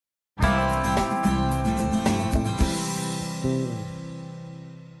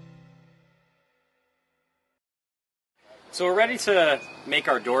So we're ready to make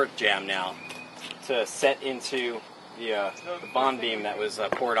our door jamb now to set into the bond beam that was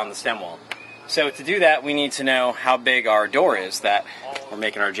poured on the stem wall. So to do that, we need to know how big our door is that we're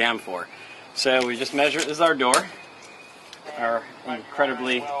making our jamb for. So we just measure, this is our door, our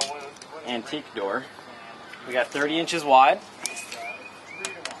incredibly antique door. We got 30 inches wide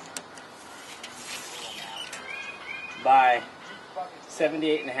by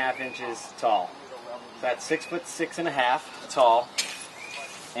 78.5 inches tall. So that's 6'6.5" tall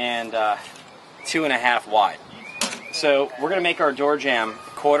and 2.5 wide. So we're going to make our door jamb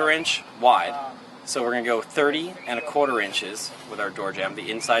 1/4 inch wide. So we're going to go 30 1/4 inches with our door jamb, the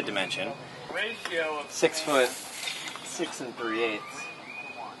inside dimension. 6'6" 3/8".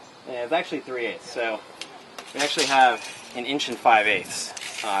 Yeah, it's actually 3/8. So we actually have 1 5/8"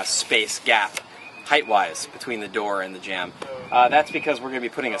 space gap height-wise between the door and the jamb. That's because we're going to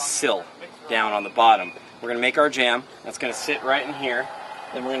be putting a sill down on the bottom. We're going to make our jamb. That's going to sit right in here.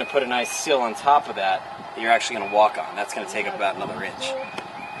 Then we're going to put a nice sill on top of that you're actually going to walk on. That's going to take up about another inch.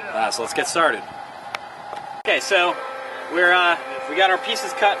 So let's get started. Okay, so we got our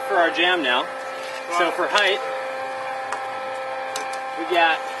pieces cut for our jamb now. So for height, we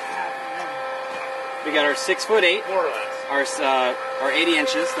got our 6'8", our 80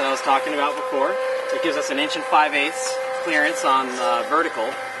 inches that I was talking about before. It gives us 1 5/8" clearance on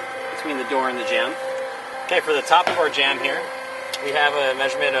vertical between the door and the jamb. Okay, for the top of our jamb here, we have a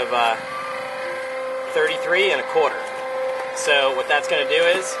measurement of 33 1/4. So what that's going to do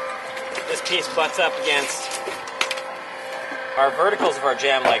is, this piece butts up against our verticals of our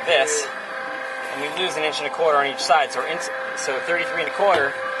jamb like this, and we lose 1 1/4" on each side. So 33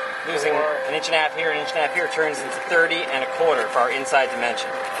 1/4, losing 1.5 inches here, 1.5 inches here, turns into 30 1/4 for our inside dimension.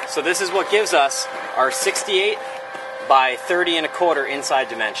 So this is what gives us our 68 by 30 1/4 inside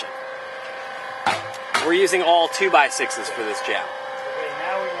dimension. We're using all 2x6s for this jamb.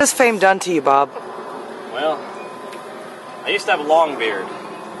 What has fame done to you, Bob? Well, I used to have a long beard.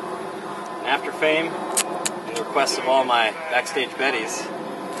 And after fame, and the request of all my backstage Betties,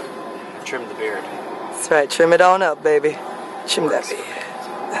 I trimmed the beard. That's right, trim it on up, baby. Trim that beard.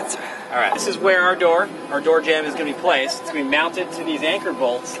 That's right. Alright, this is where our door jamb is going to be placed. It's going to be mounted to these anchor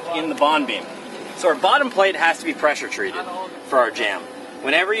bolts in the bond beam. So our bottom plate has to be pressure treated for our jamb.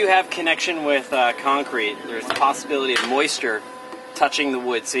 Whenever you have connection with concrete, there's the possibility of moisture touching the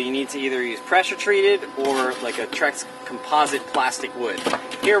wood. So you need to either use pressure treated or like a Trex composite plastic wood.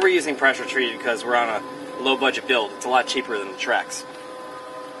 Here we're using pressure treated because we're on a low budget build. It's a lot cheaper than the Trex.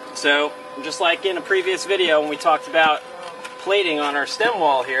 So just like in a previous video when we talked about plating on our stem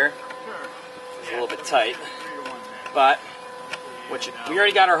wall here, it's a little bit tight, but we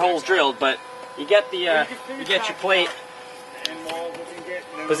already got our holes drilled. But you get your plate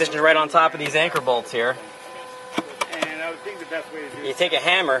positioned right on top of these anchor bolts here. You take a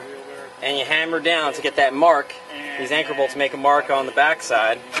hammer and you hammer down to get that mark. These anchor bolts make a mark on the back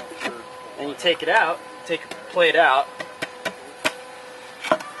side, and you take it out, take the plate out,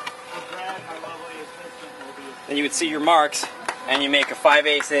 and you would see your marks, and you make a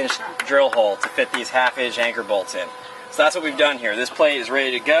 5/8 inch drill hole to fit these 1/2 inch anchor bolts in. So that's what we've done here. This plate is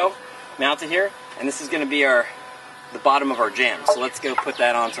ready to go, mounted here, and this is going to be the bottom of our jamb. So let's go put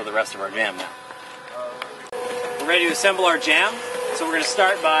that onto the rest of our jamb now. We're ready to assemble our jamb. So we're going to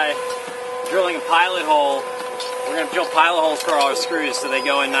start by drilling a pilot hole. We're going to drill pilot holes for all our screws so they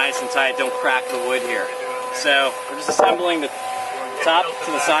go in nice and tight, don't crack the wood here. So we're just assembling the top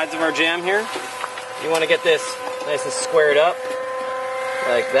to the sides of our jamb here. You want to get this nice and squared up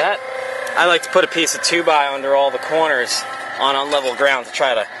like that. I like to put a piece of 2x under all the corners on unlevel ground to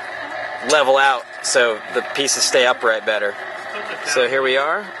try to level out so the pieces stay upright better. So here we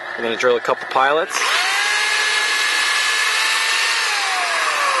are. We're going to drill a couple pilots.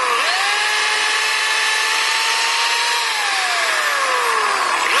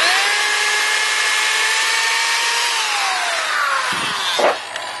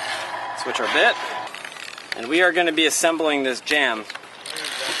 Switch our bit. And we are going to be assembling this jamb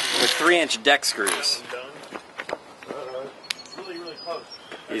with 3-inch deck screws.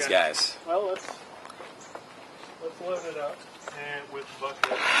 These guys. Well, let's load it up and with the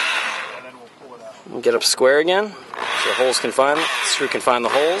bucket, and then we'll pull it out. We'll get up square again, so the screw can find the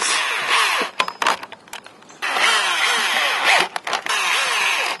holes.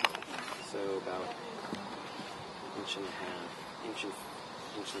 So about 1.5 inches,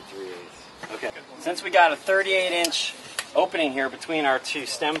 inch and 3/8. Okay. Since we got a 38-inch opening here between our two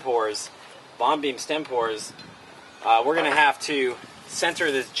stem pores, bond beam stem pores, we're going to have to center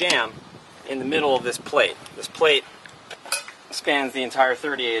this jamb in the middle of this plate. This plate spans the entire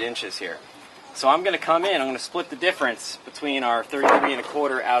 38 inches here. So I'm going to come in, I'm going to split the difference between our 33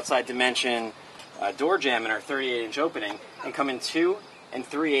 1/4 outside dimension door jamb and our 38-inch opening, and come in 2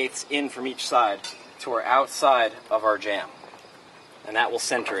 3/8 in from each side to our outside of our jamb. And that will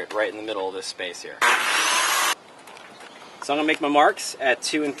center it right in the middle of this space here. So I'm going to make my marks at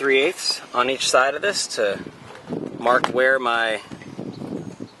 2 3/8 on each side of this to mark where my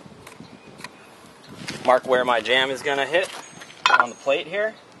jamb is going to hit on the plate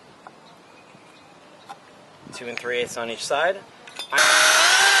here. 2 3/8 on each side.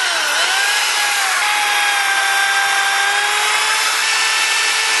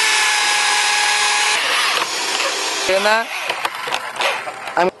 Doing that?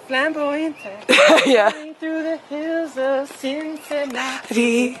 I'm Flamboyant. yeah. Through the hills of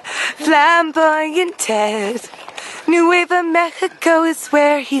Cincinnati. Flamboyant. Nueva Mexico is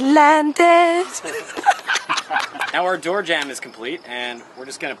where he landed. Now our door jamb is complete, and we're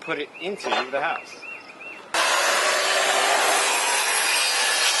just going to put it into the house.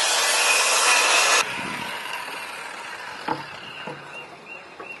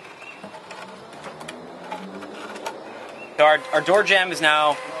 So our door jamb is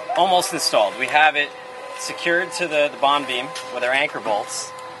now almost installed. We have it secured to the bond beam with our anchor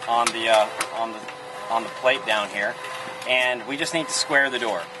bolts on the plate down here, and we just need to square the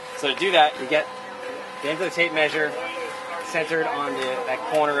door. So to do that, you get the end of the tape measure centered on that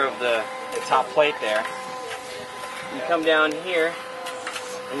corner of the top plate there. You come down here,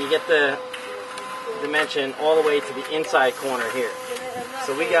 and you get the dimension all the way to the inside corner here.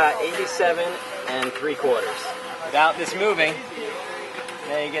 So we got 87 3/4. Without this moving,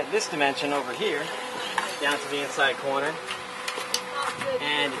 now you get this dimension over here, down to the inside corner,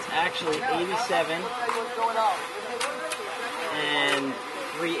 and it's actually 87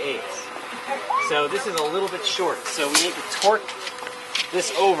 3/8. So this is a little bit short, so we need to torque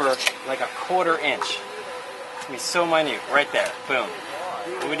this over like a 1/4 inch. It's going to be so minute, right there, boom.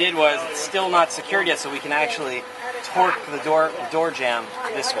 What we did was, it's still not secured yet, so we can actually torque the door jamb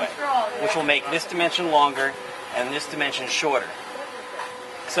this way, which will make this dimension longer and this dimension shorter.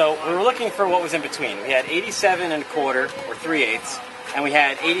 So we were looking for what was in between. We had 87 1/4 or 3/8, and we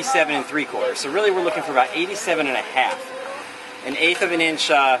had 87 3/4. So really we're looking for about 87 1/2. An 1/8 of an inch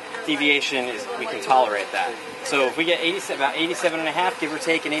deviation we can tolerate that. So if we get about 87 1/2, give or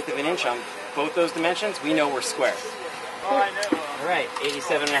take an 1/8 of an inch on both those dimensions, we know we're square. Oh, I know. All right,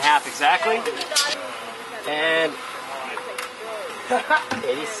 87 1/2 exactly. And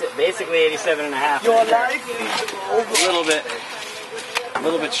basically 87 1/2. Your life A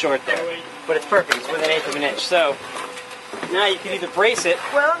little bit short there, but it's perfect. It's with an 1/8 of an inch. So now you can either brace it,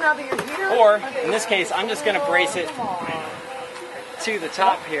 Well, now that you're here. or in this case, I'm just going to brace it to the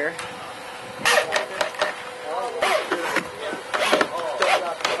top here.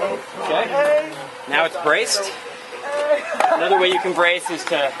 Okay. Now it's braced. Another way you can brace is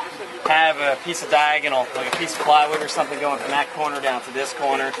to have a piece of diagonal, like a piece of plywood or something, going from that corner down to this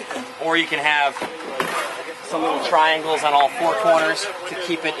corner, or you can have some little triangles on all 4 corners to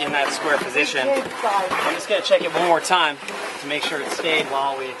keep it in that square position. I'm just going to check it one more time to make sure it stayed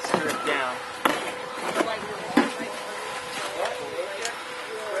while we screw it down.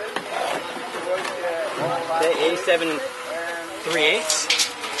 Okay, 87 3/8,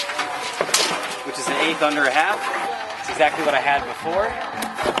 which is an 1/8 under a half. It's exactly what I had before.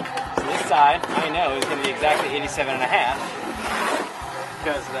 So this side, I know, is going to be exactly 87 1/2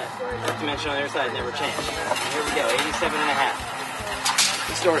 because that dimension on the other side never changed. Here we go, 87 1/2.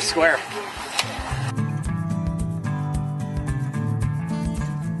 This door is square.